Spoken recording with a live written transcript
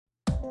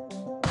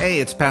Hey,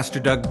 it's Pastor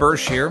Doug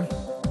Bursch here.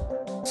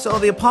 So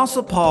the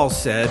Apostle Paul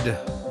said,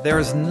 "There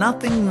is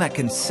nothing that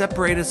can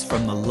separate us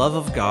from the love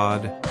of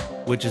God,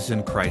 which is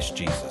in Christ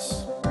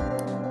Jesus."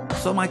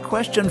 So my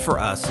question for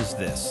us is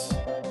this: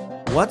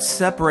 what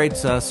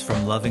separates us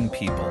from loving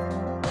people?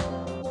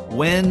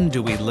 When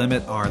do we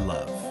limit our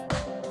love?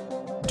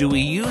 Do we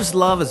use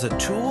love as a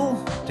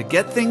tool to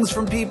get things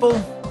from people?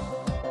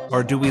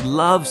 Or do we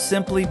love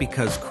simply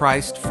because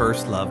Christ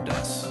first loved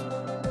us?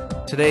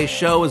 Today's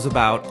show is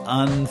about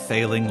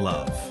unfailing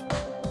love.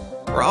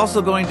 We're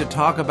also going to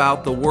talk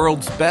about the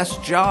world's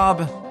best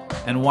job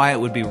and why it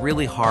would be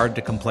really hard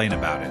to complain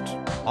about it.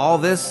 All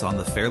this on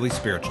the Fairly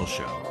Spiritual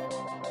Show.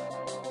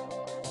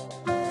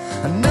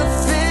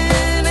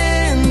 Nothing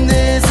in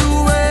this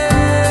world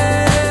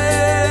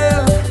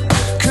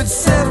could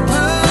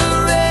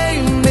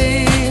separate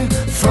me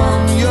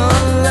from your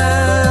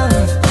love.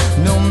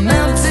 No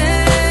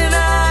mountain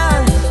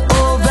high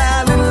or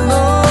valley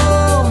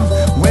low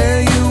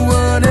where you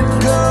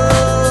wouldn't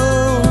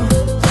go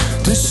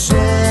to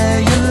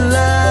share your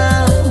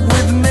love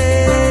with me.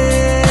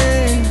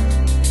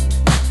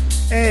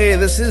 Hey,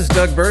 this is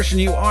Doug Bursch,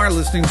 and you are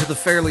listening to the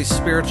Fairly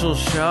Spiritual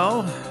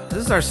Show.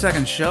 This is our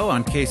second show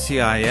on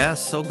KCIS.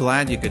 So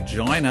glad you could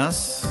join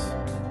us.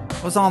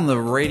 I was on the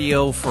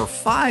radio for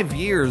 5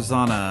 years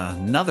on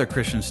another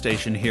Christian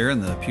station here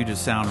in the Puget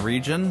Sound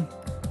region.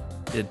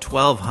 Did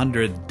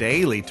 1,200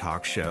 daily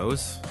talk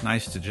shows.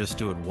 Nice to just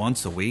do it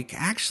once a week.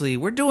 Actually,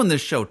 we're doing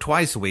this show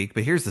twice a week,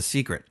 but here's the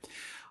secret.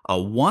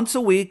 Once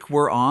a week,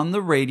 we're on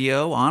the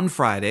radio on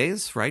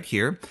Fridays, right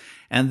here.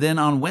 And then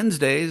on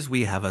Wednesdays,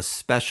 we have a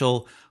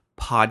special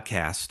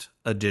podcast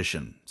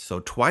edition. So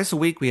twice a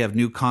week we have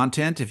new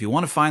content. If you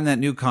want to find that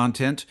new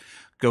content,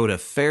 go to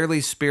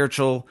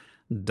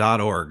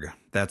fairlyspiritual.org.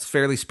 That's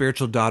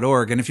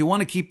fairlyspiritual.org. And if you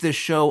want to keep this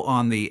show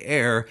on the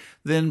air,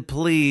 then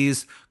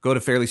please go to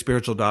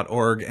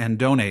fairlyspiritual.org and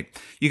donate.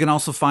 You can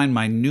also find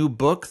my new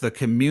book, The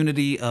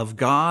Community of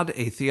God,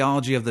 A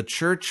Theology of the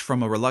Church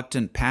from a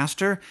Reluctant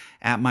Pastor,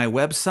 at my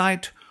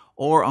website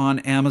or on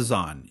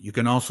Amazon. You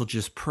can also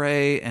just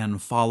pray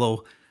and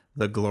follow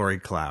the glory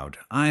cloud.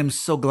 I'm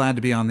so glad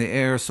to be on the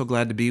air, so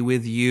glad to be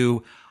with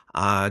you.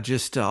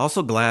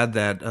 Also glad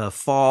that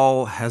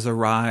fall has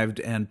arrived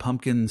and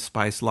pumpkin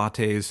spice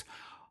lattes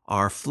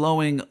are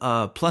flowing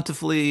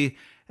plentifully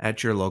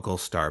at your local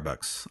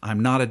Starbucks. I'm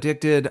not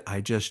addicted.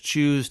 I just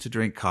choose to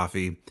drink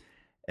coffee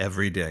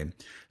every day.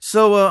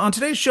 So on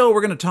today's show, we're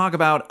going to talk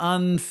about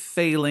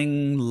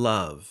unfailing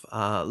love.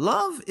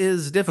 Love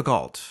is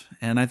difficult,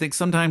 and I think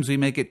sometimes we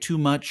make it too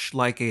much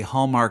like a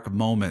Hallmark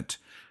moment,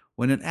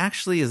 when it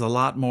actually is a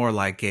lot more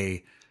like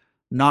a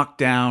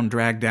knockdown,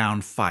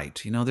 drag-down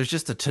fight. You know, there's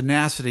just a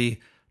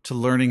tenacity to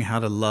learning how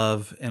to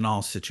love in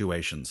all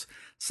situations.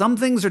 Some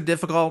things are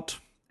difficult,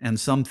 and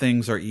some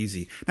things are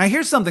easy. Now,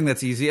 here's something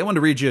that's easy. I want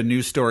to read you a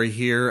news story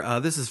here.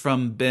 This is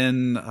from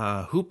Ben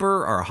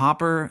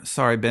Hopper.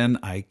 Sorry, Ben,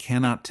 I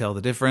cannot tell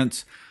the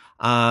difference.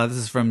 This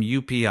is from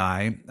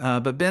UPI.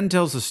 But Ben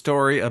tells a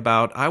story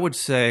about, I would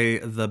say,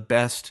 the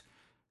best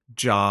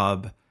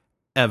job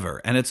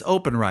ever. And it's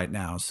open right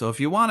now. So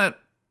if you want it,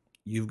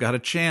 you've got a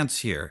chance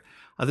here.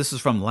 This is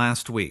from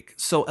last week.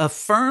 So a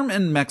firm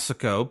in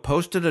Mexico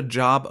posted a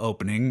job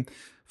opening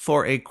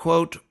for a,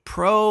 quote,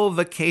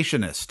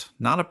 pro-vacationist,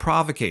 not a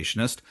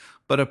provocationist,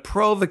 but a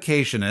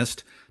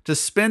pro-vacationist, to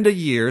spend a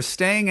year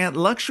staying at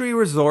luxury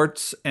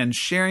resorts and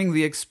sharing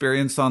the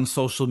experience on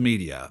social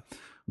media.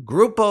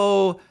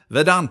 Grupo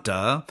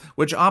Vedanta,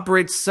 which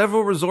operates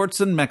several resorts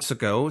in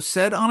Mexico,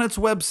 said on its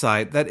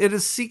website that it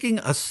is seeking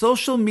a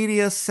social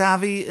media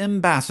savvy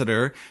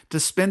ambassador to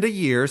spend a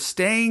year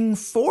staying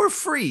for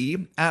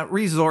free at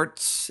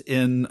resorts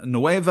in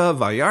Nueva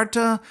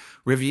Vallarta,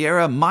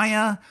 Riviera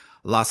Maya,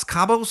 Los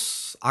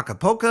Cabos,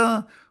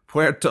 Acapulco,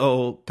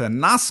 Puerto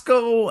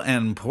Penasco,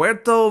 and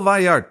Puerto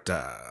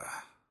Vallarta.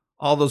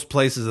 All those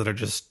places that are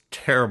just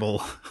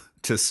terrible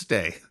to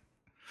stay.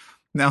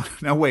 Now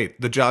wait,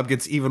 the job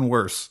gets even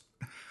worse.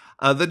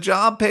 The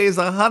job pays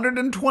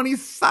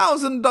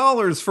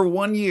 $120,000 for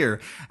 1 year,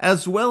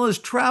 as well as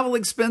travel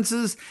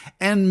expenses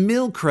and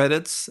meal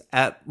credits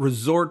at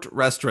resort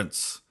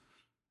restaurants.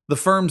 The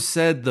firm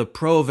said the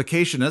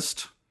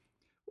pro-vacationist,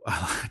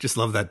 I just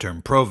love that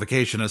term,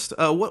 pro-vacationist.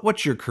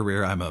 What's your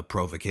career? I'm a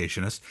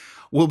pro-vacationist.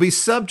 Will be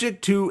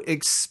subject to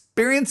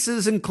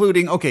experiences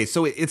including, okay,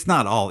 so it's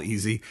not all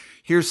easy.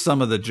 Here's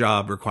some of the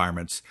job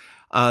requirements.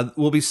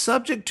 Will be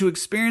subject to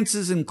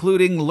experiences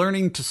including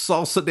learning to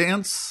salsa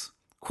dance,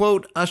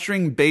 quote,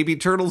 ushering baby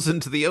turtles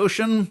into the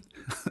ocean,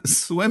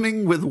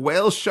 swimming with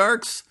whale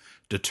sharks,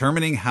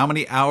 determining how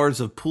many hours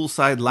of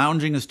poolside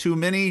lounging is too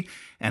many,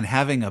 and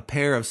having a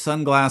pair of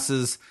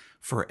sunglasses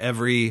for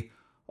every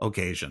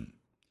occasion.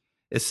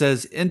 It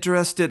says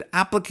interested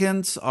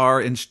applicants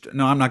are,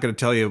 no, I'm not going to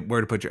tell you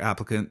where to put your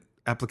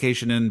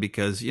application in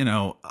because, you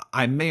know,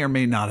 I may or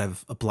may not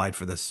have applied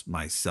for this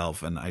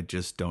myself and I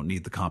just don't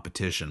need the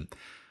competition.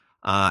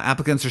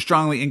 Applicants are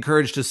strongly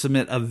encouraged to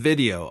submit a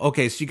video.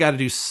 Okay, so you got to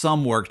do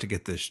some work to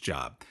get this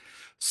job.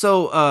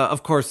 So,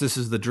 of course, this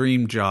is the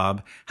dream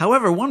job.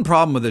 However, one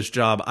problem with this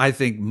job, I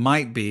think,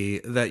 might be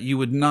that you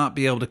would not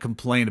be able to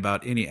complain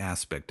about any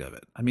aspect of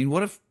it. I mean,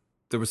 what if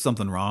there was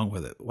something wrong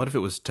with it? What if it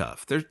was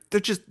tough? There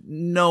just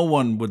no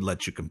one would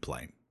let you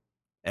complain,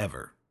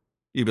 ever.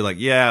 You'd be like,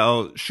 yeah,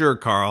 oh, sure,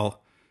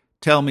 Carl.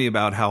 Tell me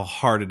about how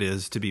hard it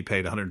is to be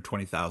paid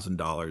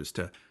 $120,000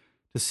 to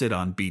sit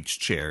on beach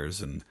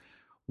chairs and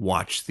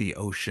watch the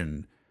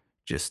ocean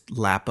just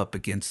lap up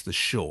against the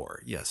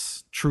shore.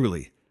 Yes,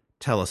 truly.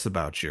 Tell us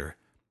about your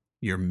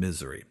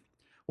misery.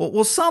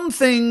 Well, some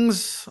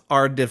things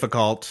are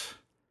difficult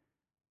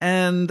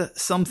and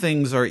some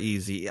things are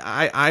easy.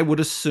 I would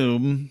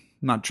assume,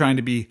 not trying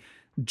to be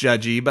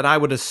judgy, but I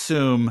would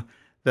assume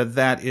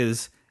that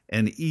is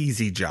an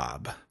easy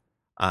job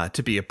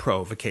to be a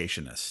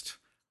pro-vacationist.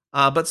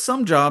 But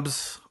some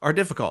jobs are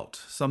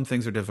difficult. Some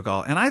things are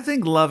difficult. And I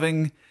think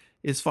loving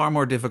is far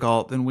more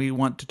difficult than we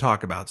want to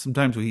talk about.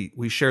 Sometimes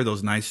we share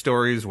those nice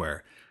stories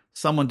where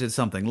someone did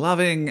something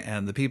loving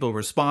and the people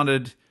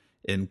responded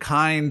in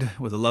kind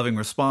with a loving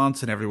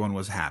response and everyone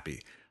was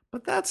happy.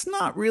 But that's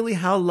not really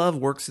how love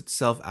works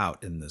itself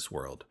out in this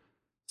world.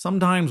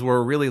 Sometimes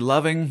we're really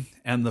loving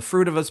and the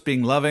fruit of us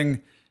being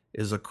loving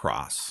is a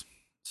cross.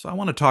 So I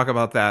want to talk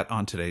about that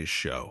on today's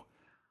show.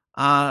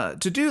 To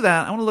do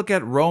that, I want to look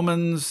at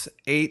Romans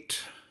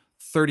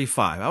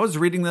 8:35. I was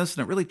reading this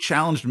and it really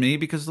challenged me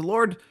because the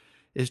Lord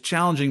is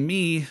challenging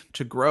me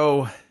to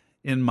grow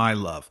in my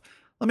love.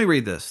 Let me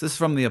read this. This is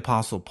from the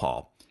Apostle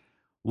Paul.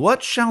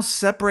 What shall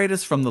separate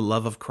us from the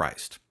love of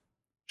Christ?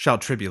 Shall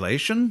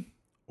tribulation,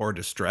 or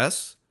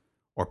distress,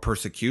 or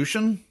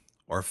persecution,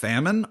 or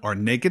famine, or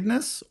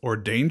nakedness, or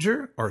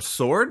danger, or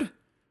sword?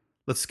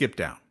 Let's skip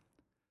down.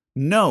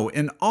 No,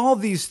 in all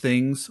these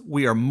things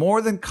we are more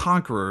than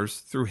conquerors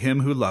through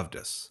him who loved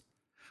us.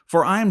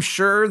 For I am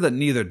sure that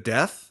neither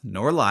death,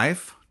 nor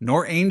life,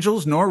 nor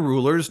angels, nor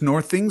rulers,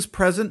 nor things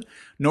present,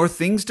 nor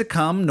things to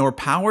come, nor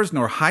powers,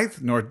 nor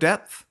height, nor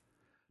depth,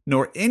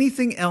 nor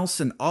anything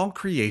else in all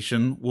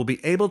creation will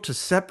be able to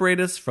separate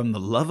us from the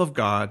love of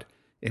God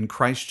in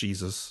Christ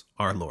Jesus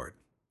our Lord.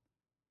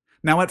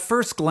 Now, at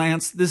first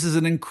glance, this is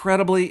an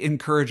incredibly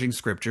encouraging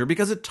scripture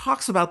because it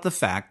talks about the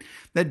fact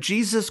that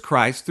Jesus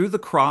Christ, through the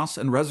cross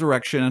and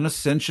resurrection and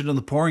ascension and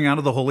the pouring out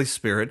of the Holy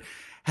Spirit,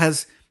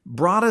 has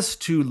brought us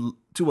to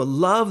a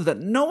love that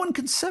no one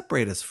can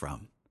separate us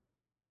from.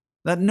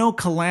 That no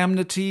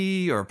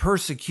calamity or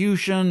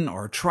persecution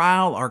or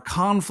trial or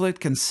conflict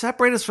can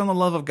separate us from the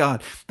love of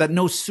God. That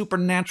no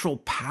supernatural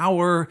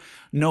power,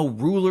 no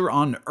ruler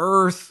on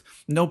earth,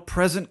 no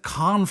present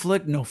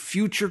conflict, no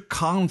future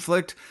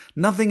conflict,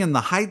 nothing in the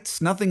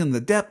heights, nothing in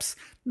the depths,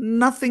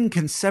 nothing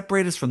can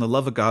separate us from the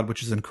love of God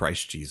which is in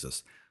Christ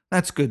Jesus.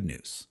 That's good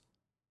news.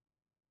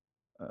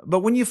 But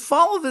when you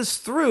follow this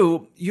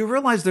through, you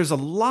realize there's a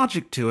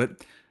logic to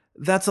it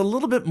that's a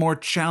little bit more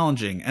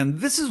challenging. And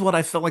this is what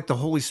I felt like the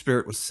Holy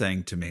Spirit was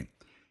saying to me.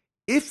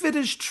 If it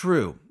is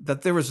true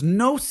that there is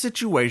no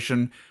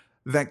situation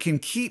that can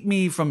keep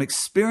me from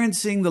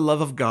experiencing the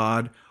love of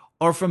God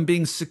or from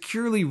being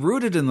securely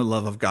rooted in the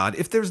love of God,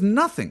 if there's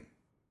nothing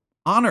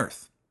on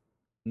earth,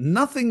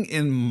 nothing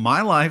in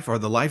my life or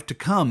the life to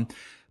come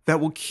that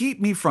will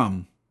keep me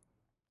from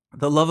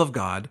the love of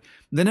God,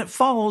 then it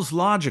follows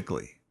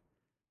logically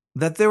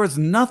that there is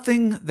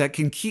nothing that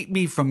can keep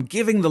me from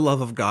giving the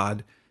love of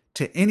God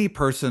to any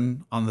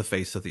person on the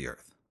face of the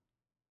earth.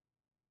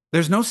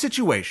 There's no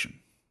situation.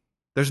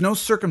 There's no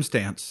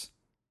circumstance.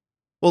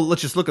 Well,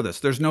 let's just look at this.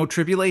 There's no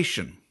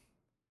tribulation.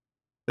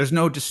 There's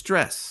no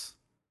distress.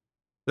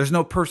 There's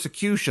no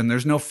persecution.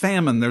 There's no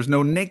famine. There's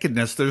no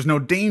nakedness. There's no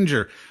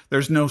danger.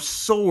 There's no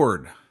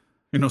sword.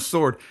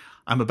 Sword.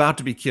 I'm about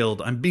to be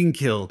killed. I'm being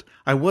killed.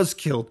 I was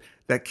killed.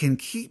 That can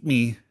keep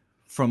me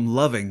from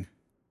loving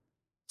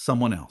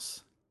someone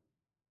else.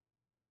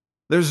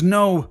 There's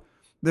no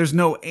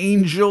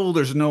angel,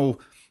 there's no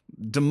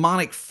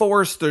demonic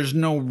force, there's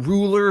no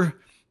ruler,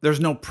 there's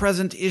no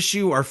present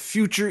issue or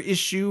future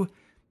issue.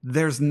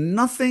 There's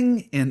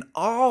nothing in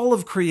all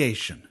of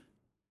creation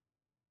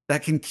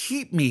that can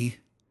keep me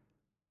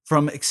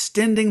from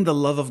extending the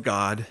love of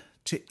God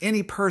to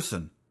any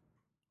person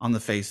on the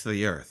face of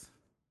the earth.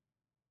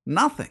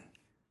 Nothing.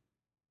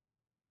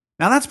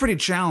 Now that's pretty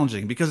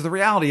challenging because the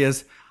reality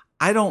is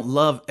I don't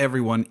love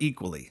everyone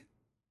equally.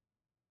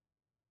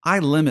 I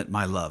limit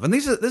my love. And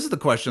this is the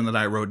question that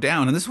I wrote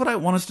down, and this is what I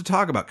want us to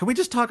talk about. Can we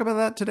just talk about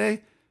that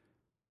today?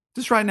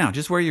 Just right now,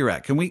 just where you're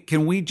at. Can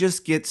we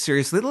just get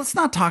seriously? Let's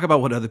not talk about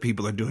what other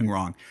people are doing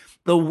wrong.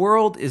 The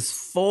world is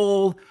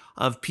full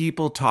of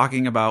people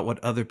talking about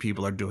what other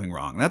people are doing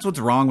wrong. That's what's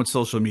wrong with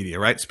social media,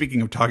 right?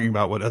 Speaking of talking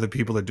about what other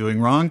people are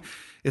doing wrong,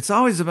 it's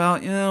always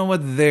about,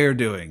 what they're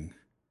doing.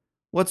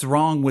 What's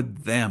wrong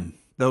with them,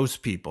 those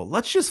people?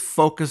 Let's just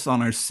focus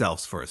on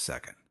ourselves for a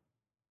second.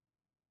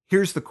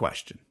 Here's the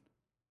question.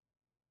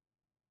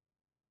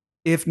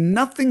 If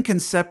nothing can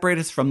separate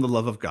us from the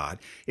love of God,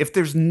 if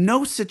there's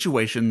no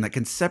situation that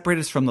can separate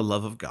us from the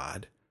love of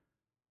God,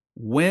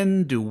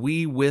 when do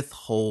we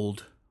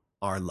withhold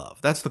our love?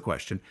 That's the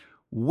question.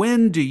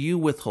 When do you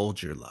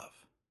withhold your love?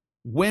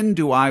 When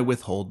do I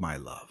withhold my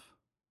love?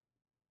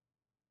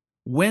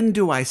 When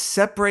do I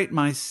separate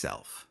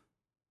myself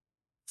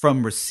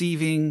from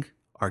receiving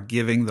or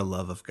giving the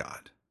love of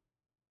God?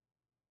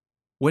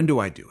 When do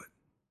I do it?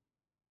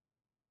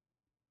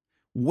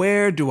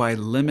 Where do I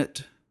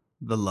limit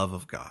the love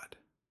of God?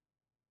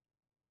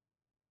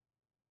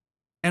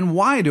 And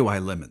why do I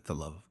limit the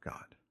love of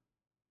God?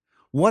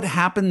 What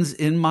happens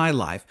in my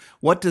life?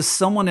 What does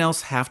someone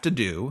else have to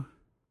do?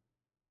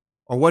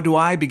 Or what do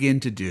I begin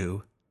to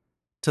do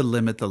to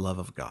limit the love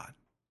of God?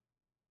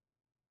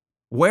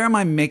 Where am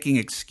I making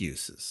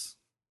excuses?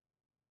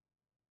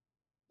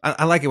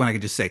 I like it when I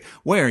can just say,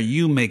 where are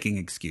you making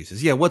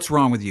excuses? Yeah, what's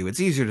wrong with you? It's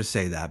easier to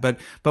say that.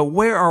 But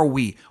where are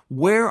we?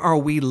 Where are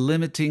we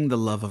limiting the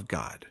love of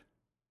God?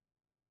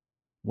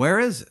 Where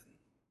is it?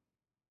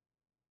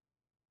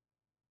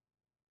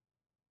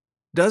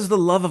 Does the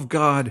love of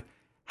God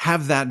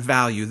have that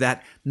value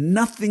that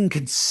nothing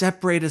can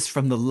separate us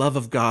from the love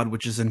of God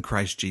which is in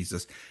Christ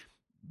Jesus?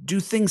 Do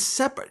things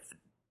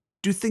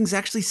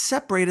actually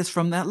separate us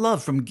from that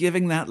love, from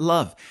giving that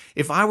love?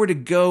 If I were to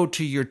go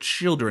to your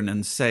children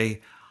and say,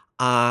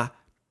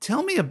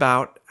 tell me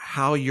about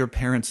how your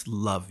parents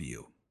love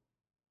you.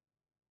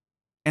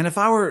 And if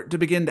I were to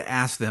begin to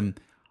ask them,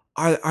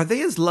 are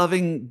they as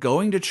loving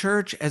going to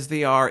church as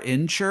they are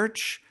in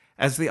church,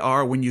 as they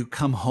are when you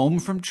come home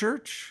from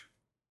church?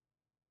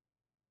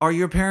 Are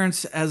your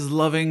parents as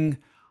loving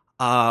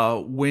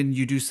when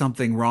you do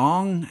something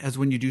wrong as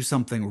when you do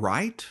something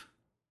right?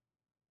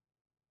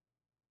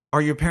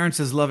 Are your parents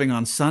as loving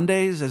on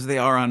Sundays as they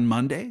are on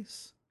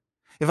Mondays?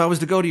 If I was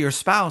to go to your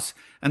spouse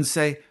and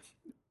say,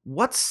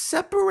 what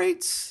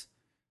separates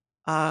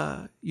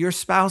your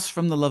spouse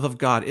from the love of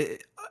God?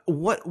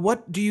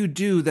 What do you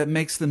do that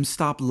makes them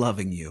stop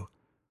loving you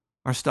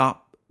or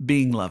stop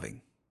being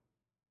loving?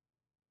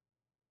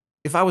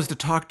 If I was to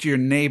talk to your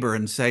neighbor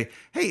and say,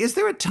 hey, is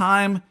there a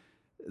time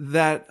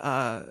that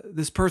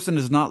this person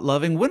is not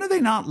loving? When are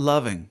they not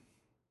loving?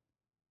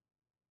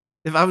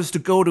 If I was to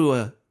go to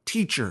a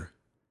teacher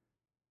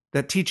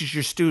that teaches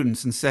your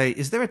students and say,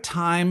 is there a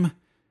time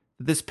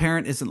that this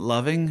parent isn't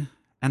loving?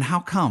 And how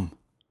come?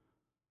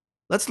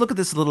 Let's look at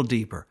this a little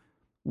deeper.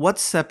 What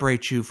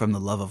separates you from the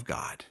love of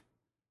God?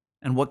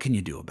 And what can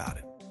you do about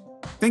it?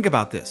 Think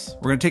about this.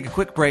 We're going to take a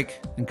quick break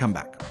and come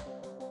back.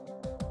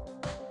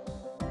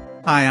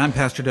 Hi, I'm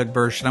Pastor Doug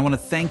Bursch, and I want to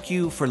thank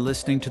you for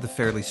listening to the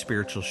Fairly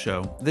Spiritual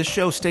Show. This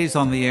show stays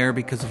on the air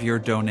because of your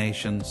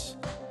donations.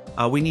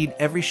 We need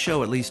every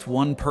show at least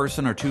one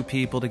person or two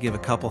people to give a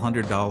couple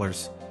 $100,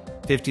 $50,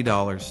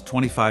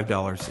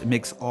 $25. It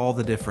makes all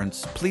the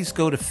difference. Please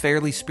go to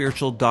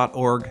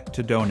fairlyspiritual.org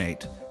to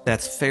donate.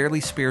 That's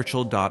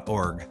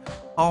fairlyspiritual.org.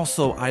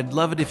 Also, I'd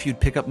love it if you'd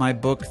pick up my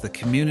book, The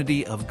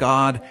Community of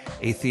God,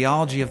 A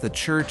Theology of the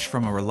Church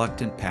from a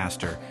Reluctant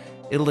Pastor.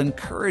 It'll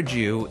encourage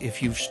you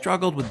if you've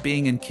struggled with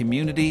being in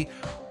community,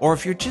 or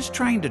if you're just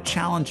trying to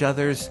challenge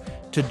others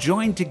to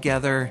join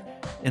together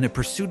in a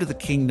pursuit of the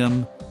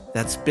kingdom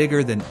that's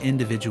bigger than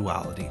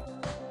individuality.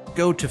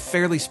 Go to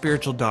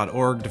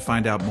fairlyspiritual.org to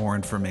find out more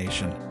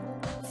information.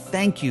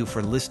 Thank you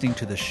for listening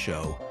to the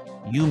show.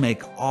 You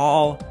make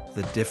all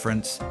the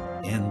difference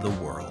in the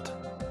world.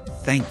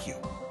 Thank you.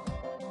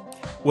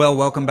 Well,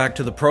 welcome back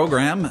to the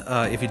program.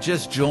 If you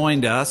just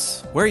joined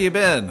us, where you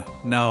been?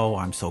 No,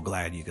 I'm so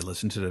glad you could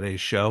listen to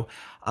today's show.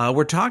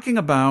 We're talking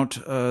about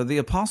the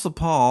Apostle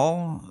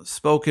Paul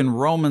spoke in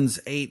Romans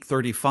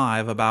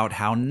 8:35 about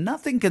how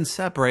nothing can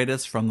separate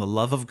us from the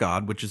love of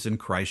God, which is in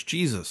Christ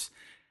Jesus.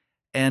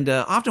 And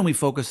often we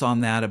focus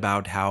on that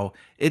about how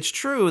it's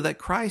true that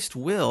Christ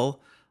will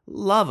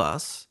love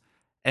us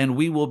and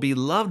we will be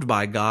loved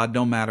by God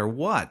no matter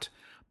what.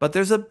 But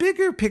there's a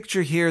bigger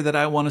picture here that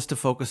I want us to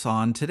focus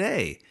on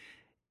today.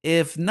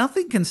 If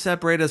nothing can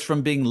separate us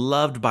from being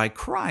loved by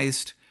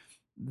Christ,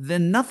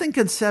 then nothing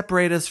can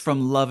separate us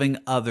from loving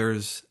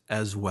others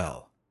as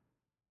well.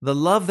 The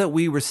love that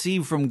we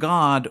receive from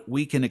God,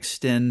 we can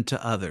extend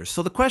to others.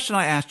 So the question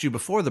I asked you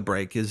before the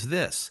break is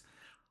this.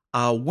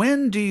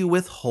 When do you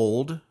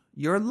withhold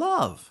your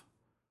love?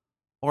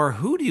 Or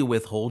who do you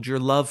withhold your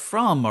love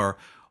from? Or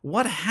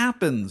what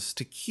happens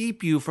to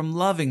keep you from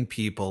loving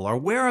people? Or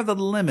where are the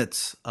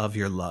limits of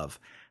your love?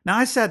 Now,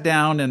 I sat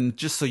down, and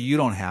just so you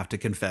don't have to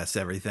confess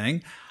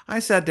everything, I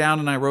sat down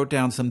and I wrote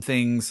down some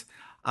things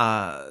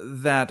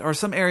that are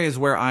some areas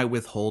where I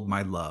withhold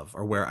my love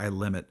or where I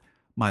limit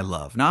my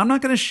love. Now, I'm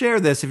not going to share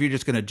this if you're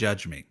just going to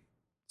judge me.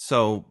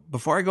 So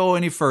before I go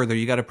any further,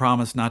 you got to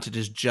promise not to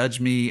just judge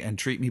me and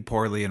treat me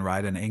poorly and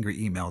write an angry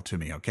email to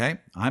me, okay?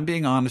 I'm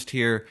being honest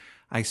here.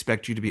 I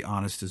expect you to be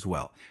honest as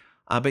well.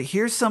 But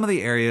here's some of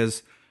the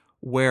areas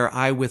where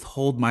I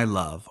withhold my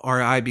love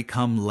or I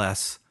become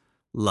less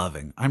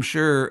loving. I'm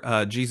sure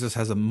Jesus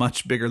has a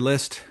much bigger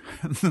list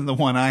than the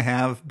one I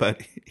have,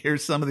 but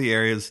here's some of the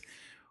areas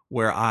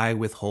where I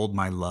withhold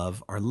my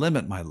love or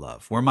limit my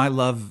love, where my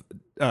love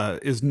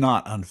is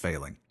not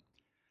unfailing.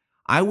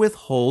 I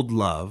withhold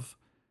love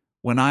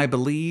when I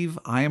believe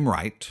I am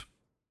right,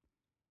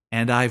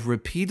 and I've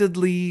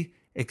repeatedly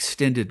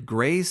extended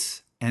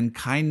grace and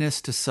kindness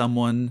to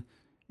someone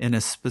in a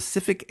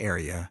specific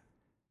area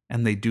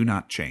and they do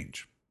not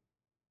change.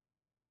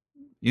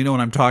 You know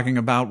what I'm talking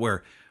about?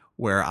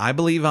 Where I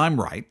believe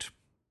I'm right.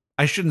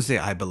 I shouldn't say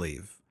I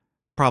believe.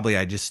 Probably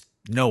I just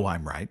know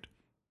I'm right.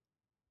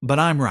 But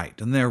I'm right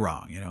and they're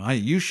wrong.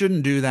 You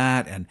shouldn't do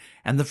that.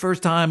 And the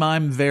first time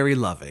I'm very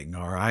loving,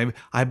 or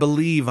I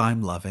believe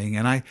I'm loving,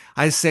 and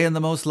I say in the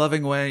most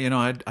loving way,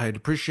 I'd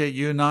appreciate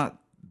you not,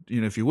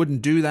 if you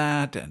wouldn't do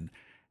that,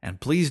 and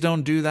please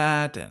don't do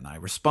that. And I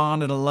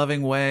respond in a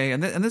loving way.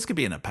 And this could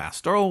be in a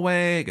pastoral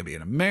way. It could be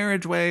in a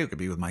marriage way. It could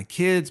be with my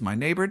kids, my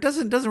neighbor. It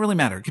doesn't really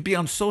matter. It could be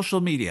on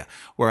social media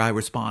where I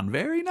respond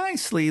very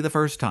nicely the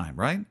first time,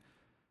 right?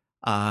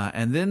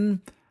 And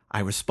then I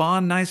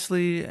respond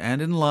nicely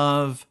and in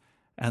love,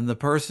 and the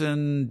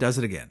person does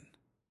it again.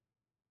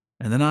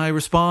 And then I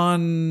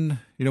respond,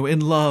 in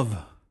love,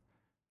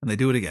 and they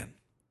do it again.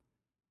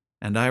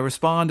 And I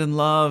respond in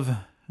love,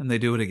 and they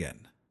do it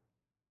again.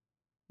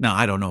 Now,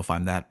 I don't know if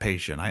I'm that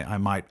patient. I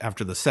might,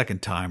 after the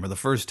second time or the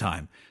first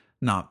time,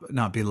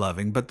 not be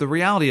loving. But the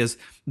reality is,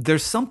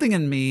 there's something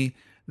in me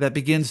that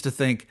begins to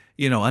think,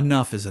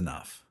 enough is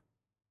enough.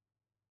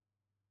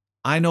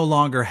 I no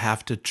longer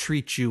have to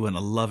treat you in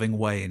a loving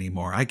way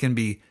anymore. I can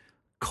be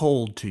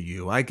cold to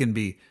you. I can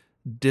be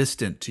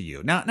distant to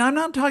you. Now I'm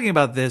not talking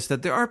about this,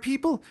 that there are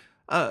people,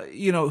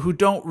 who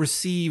don't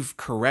receive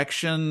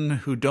correction,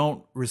 who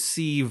don't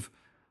receive,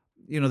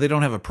 they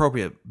don't have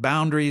appropriate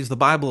boundaries. The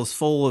Bible is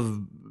full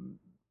of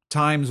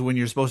times when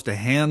you're supposed to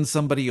hand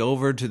somebody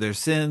over to their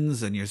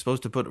sins and you're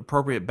supposed to put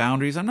appropriate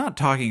boundaries. I'm not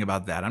talking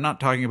about that. I'm not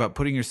talking about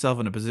putting yourself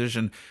in a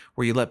position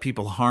where you let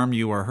people harm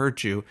you or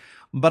hurt you.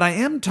 But I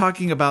am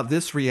talking about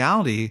this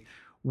reality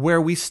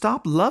where we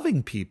stop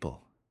loving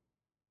people,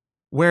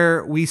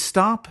 where we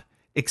stop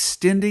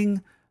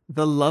extending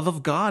the love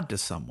of God to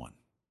someone,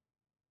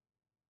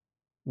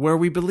 where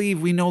we believe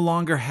we no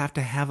longer have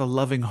to have a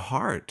loving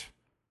heart.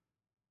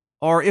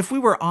 Or if we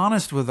were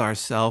honest with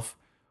ourselves,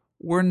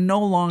 we're no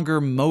longer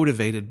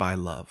motivated by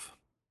love.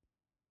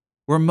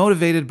 We're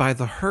motivated by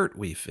the hurt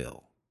we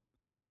feel,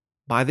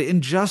 by the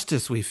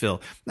injustice we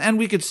feel. And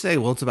we could say,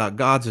 well, it's about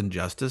God's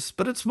injustice,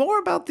 but it's more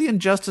about the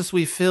injustice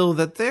we feel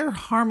that they're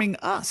harming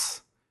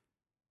us,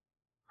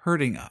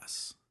 hurting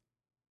us.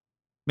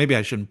 Maybe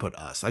I shouldn't put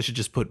us. I should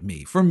just put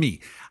me. For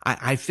me,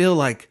 I feel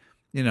like,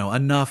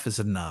 enough is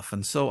enough.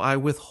 And so I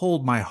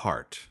withhold my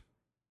heart.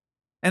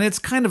 And it's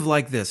kind of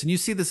like this. And you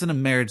see this in a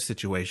marriage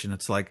situation.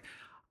 It's like,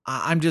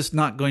 I'm just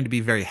not going to be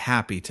very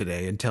happy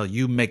today until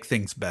you make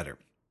things better.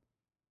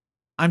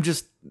 I'm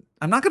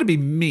not going to be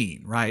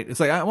mean, right? It's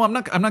like, I'm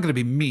not going to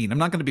be mean. I'm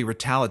not going to be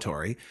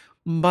retaliatory,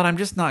 but I'm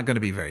just not going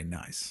to be very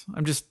nice.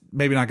 I'm just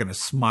maybe not going to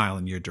smile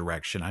in your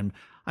direction.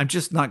 I'm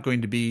just not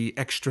going to be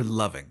extra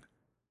loving.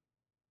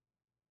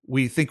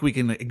 We think we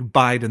can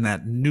abide in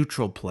that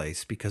neutral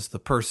place because the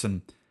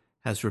person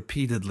has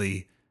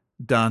repeatedly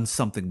done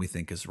something we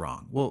think is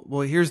wrong.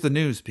 Well, here's the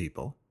news,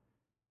 people.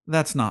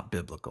 That's not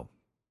biblical.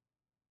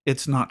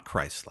 It's not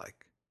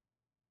Christ-like.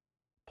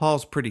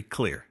 Paul's pretty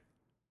clear.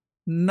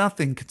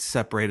 Nothing can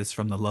separate us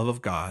from the love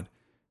of God,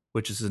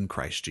 which is in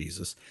Christ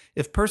Jesus.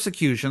 If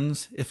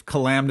persecutions, if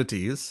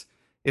calamities,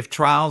 if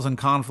trials and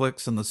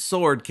conflicts and the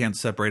sword can't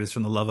separate us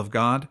from the love of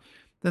God,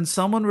 then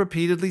someone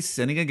repeatedly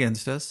sinning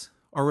against us,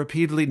 or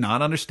repeatedly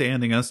not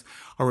understanding us,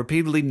 or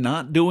repeatedly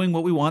not doing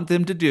what we want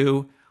them to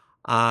do,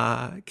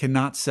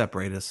 cannot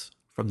separate us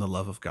from the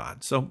love of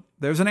God. So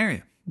there's an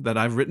area that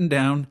I've written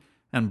down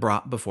and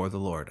brought before the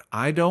Lord.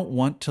 I don't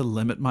want to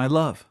limit my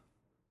love.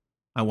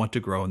 I want to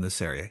grow in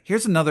this area.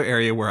 Here's another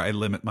area where I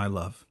limit my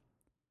love.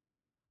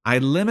 I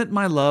limit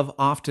my love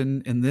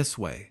often in this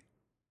way.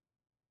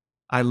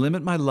 I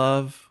limit my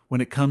love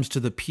when it comes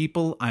to the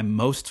people I'm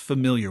most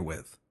familiar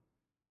with.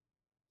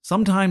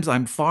 Sometimes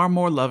I'm far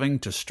more loving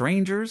to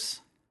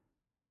strangers,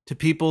 to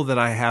people that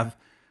I have,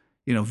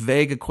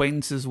 vague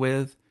acquaintances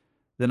with,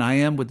 than I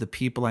am with the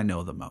people I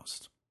know the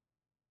most.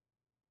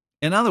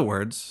 In other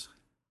words,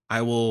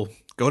 I will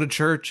go to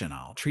church and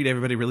I'll treat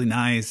everybody really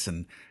nice,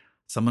 and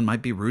someone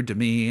might be rude to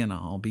me and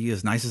I'll be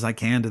as nice as I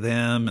can to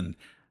them.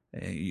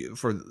 And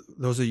for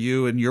those of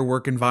you in your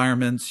work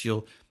environments,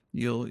 you'll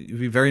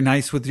be very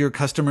nice with your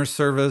customer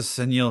service,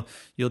 and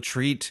you'll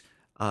treat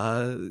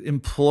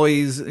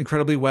employees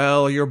incredibly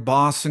well, your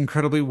boss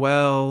incredibly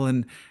well,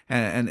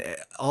 and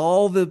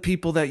all the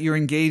people that you're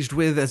engaged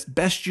with as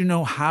best you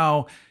know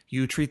how,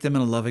 you treat them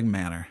in a loving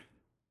manner.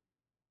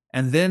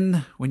 And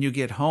then when you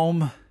get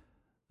home,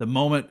 the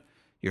moment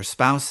your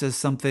spouse says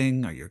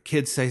something or your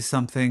kids say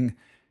something,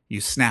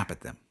 you snap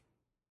at them.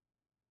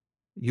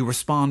 You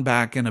respond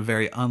back in a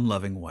very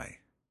unloving way.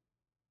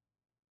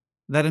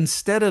 That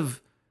instead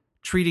of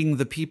treating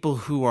the people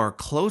who are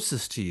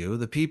closest to you,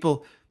 the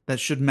people that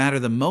should matter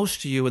the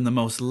most to you, in the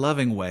most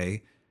loving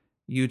way,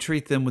 you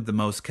treat them with the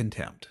most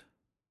contempt.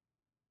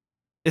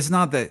 It's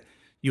not that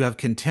you have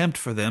contempt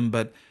for them,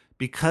 but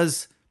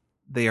because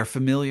they are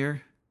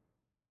familiar,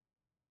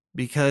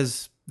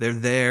 because they're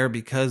there,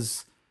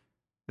 because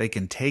they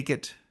can take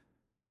it,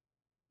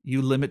 you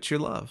limit your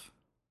love.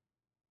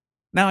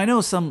 Now, I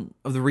know some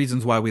of the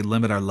reasons why we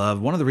limit our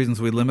love. One of the reasons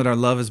we limit our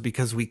love is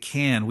because we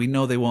can. We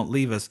know they won't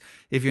leave us.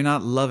 If you're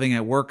not loving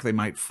at work, they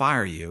might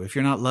fire you. If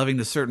you're not loving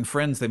to certain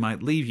friends, they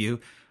might leave you.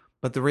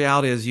 But the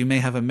reality is you may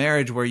have a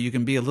marriage where you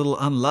can be a little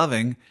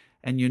unloving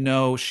and you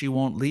know she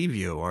won't leave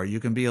you. Or you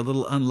can be a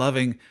little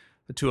unloving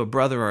to a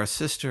brother or a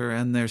sister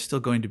and they're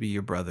still going to be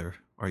your brother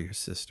or your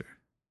sister.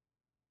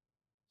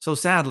 So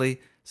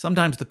sadly,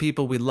 sometimes the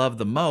people we love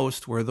the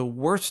most we're the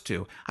worst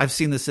to. I've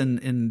seen this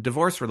in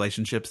divorce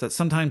relationships that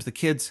sometimes the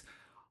kids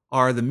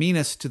are the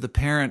meanest to the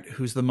parent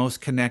who's the most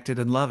connected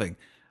and loving.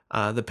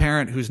 The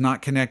parent who's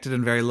not connected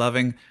and very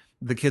loving,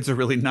 the kids are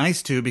really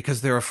nice to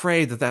because they're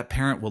afraid that that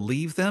parent will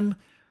leave them.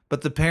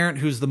 But the parent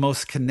who's the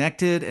most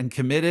connected and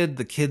committed,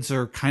 the kids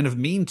are kind of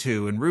mean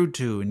to and rude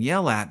to and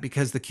yell at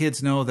because the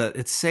kids know that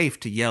it's safe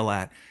to yell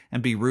at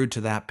and be rude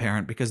to that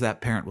parent because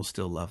that parent will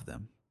still love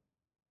them.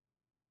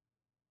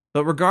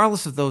 But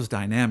regardless of those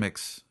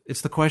dynamics,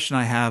 it's the question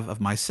I have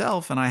of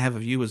myself and I have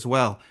of you as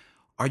well.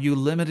 Are you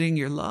limiting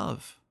your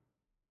love?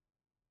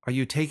 Are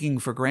you taking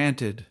for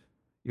granted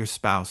your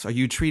spouse? Are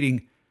you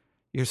treating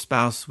your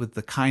spouse with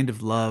the kind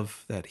of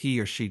love that he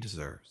or she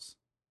deserves?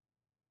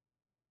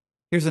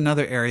 Here's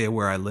another area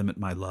where I limit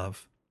my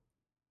love.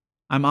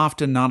 I'm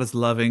often not as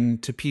loving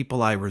to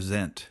people I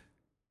resent,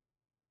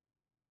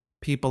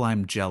 people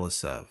I'm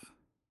jealous of.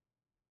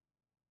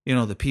 You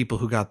know, the people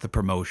who got the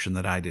promotion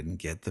that I didn't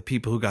get, the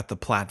people who got the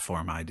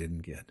platform I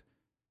didn't get,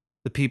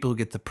 the people who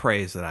get the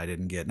praise that I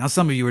didn't get. Now,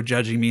 some of you are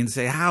judging me and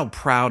say how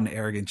proud and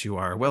arrogant you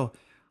are. Well,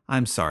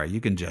 I'm sorry,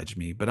 you can judge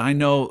me, but I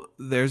know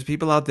there's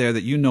people out there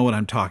that you know what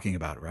I'm talking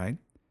about, right?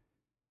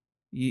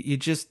 You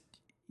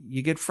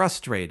get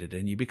frustrated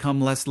and you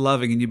become less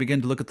loving and you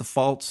begin to look at the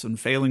faults and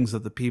failings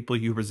of the people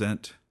you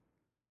resent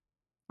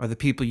or the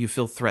people you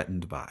feel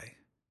threatened by.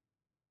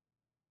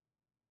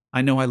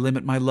 I know I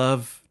limit my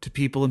love to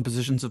people in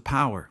positions of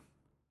power.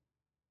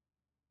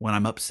 When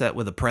I'm upset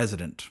with a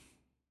president,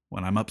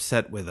 when I'm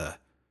upset with a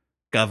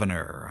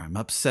governor, or I'm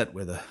upset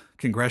with a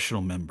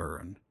congressional member,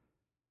 and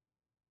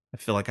I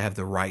feel like I have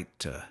the right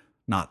to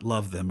not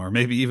love them, or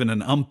maybe even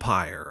an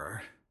umpire,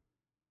 or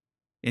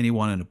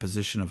anyone in a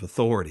position of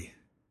authority.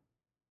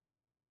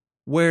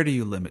 Where do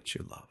you limit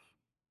your love?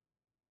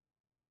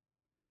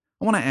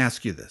 I want to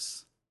ask you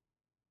this.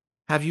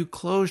 Have you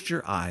closed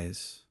your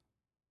eyes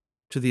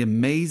to the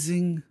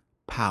amazing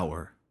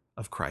power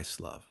of Christ's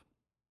love?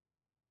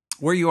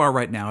 Where you are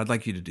right now, I'd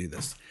like you to do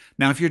this.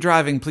 Now, if you're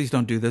driving, please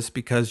don't do this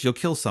because you'll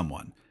kill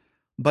someone.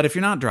 But if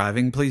you're not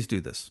driving, please do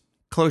this.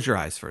 Close your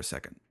eyes for a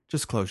second.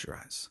 Just close your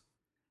eyes.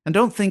 And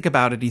don't think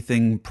about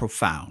anything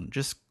profound.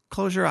 Just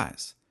close your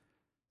eyes.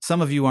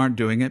 Some of you aren't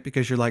doing it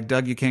because you're like,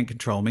 Doug, you can't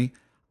control me.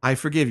 I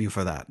forgive you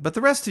for that. But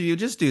the rest of you,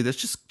 just do this.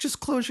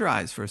 Just close your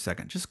eyes for a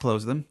second. Just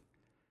close them.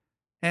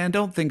 And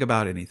don't think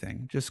about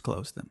anything. Just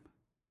close them.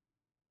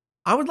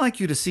 I would like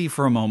you to see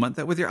for a moment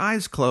that with your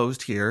eyes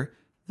closed here,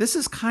 this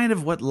is kind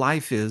of what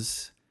life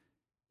is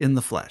in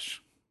the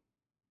flesh.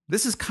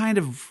 This is kind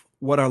of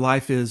what our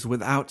life is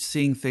without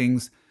seeing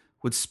things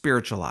with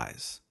spiritual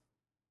eyes.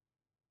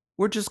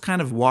 We're just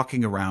kind of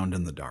walking around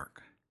in the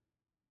dark.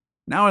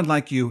 Now I'd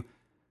like you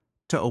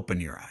to open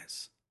your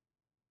eyes.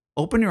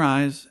 Open your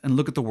eyes and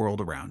look at the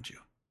world around you.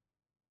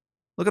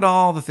 Look at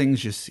all the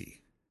things you see.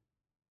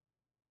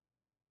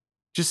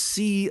 Just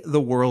see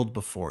the world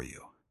before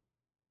you.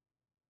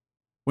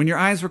 When your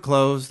eyes were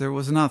closed, there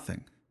was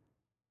nothing.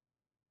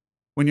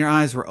 When your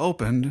eyes were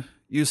opened,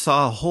 you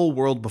saw a whole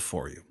world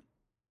before you.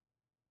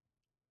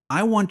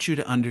 I want you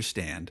to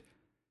understand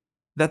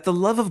that the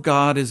love of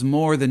God is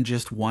more than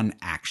just one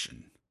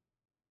action.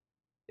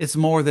 It's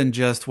more than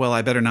just, well,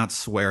 I better not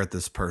swear at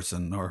this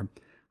person, or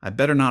I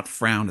better not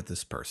frown at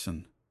this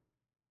person.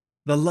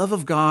 The love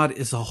of God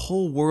is a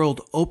whole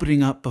world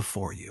opening up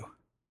before you.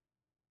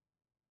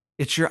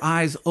 It's your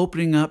eyes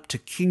opening up to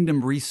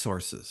kingdom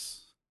resources.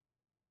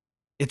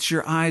 It's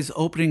your eyes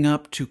opening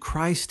up to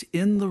Christ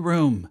in the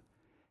room,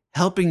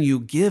 helping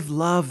you give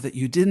love that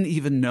you didn't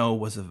even know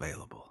was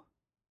available.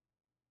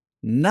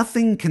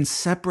 Nothing can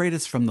separate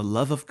us from the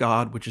love of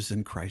God which is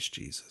in Christ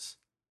Jesus.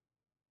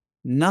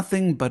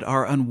 Nothing but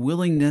our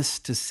unwillingness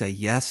to say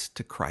yes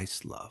to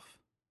Christ's love.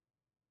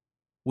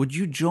 Would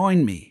you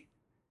join me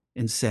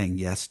in saying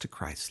yes to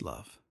Christ's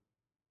love?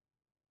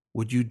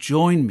 Would you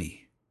join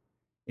me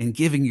in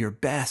giving your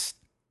best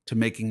to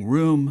making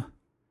room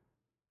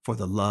for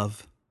the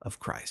love of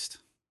Christ?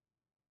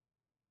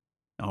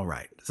 All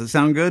right. Does it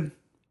sound good?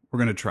 We're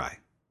going to try.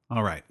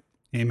 All right.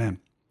 Amen.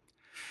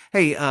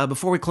 Hey,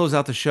 before we close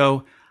out the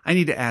show, I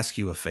need to ask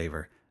you a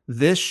favor.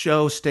 This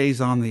show stays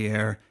on the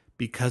air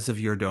because of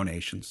your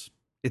donations.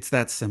 It's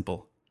that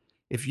simple.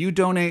 If you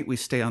donate, we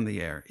stay on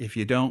the air. If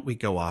you don't, we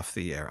go off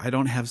the air. I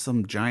don't have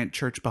some giant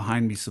church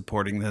behind me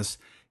supporting this.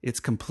 It's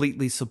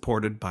completely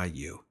supported by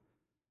you.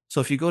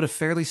 So if you go to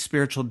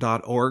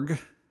fairlyspiritual.org,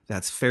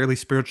 that's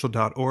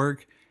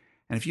fairlyspiritual.org,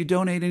 and if you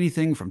donate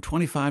anything from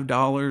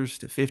 $25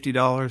 to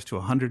 $50 to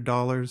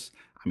 $100,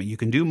 I mean, you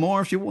can do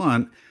more if you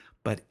want,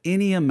 but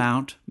any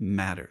amount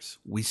matters.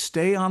 We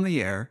stay on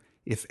the air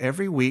if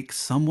every week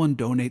someone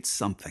donates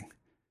something.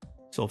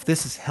 So if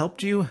this has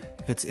helped you,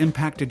 if it's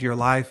impacted your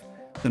life,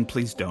 then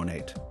please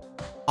donate.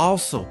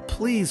 Also,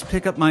 please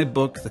pick up my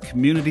book, The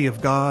Community of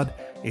God,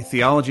 A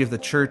Theology of the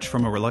Church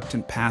from a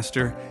Reluctant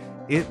Pastor.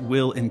 It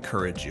will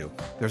encourage you.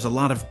 There's a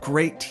lot of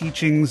great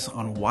teachings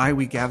on why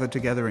we gather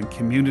together in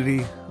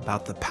community,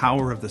 about the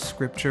power of the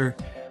Scripture,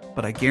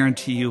 but I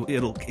guarantee you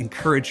it'll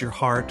encourage your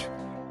heart.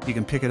 You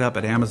can pick it up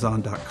at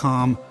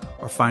Amazon.com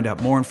or find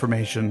out more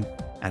information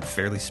at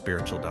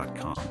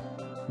fairlyspiritual.com.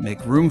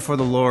 Make room for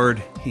the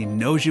Lord. He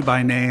knows you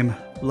by name.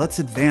 Let's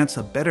advance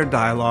a better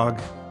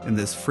dialogue in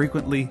this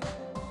frequently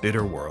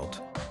bitter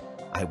world.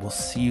 I will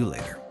see you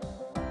later.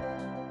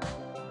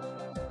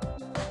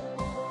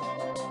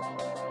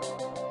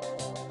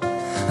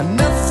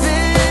 Nothing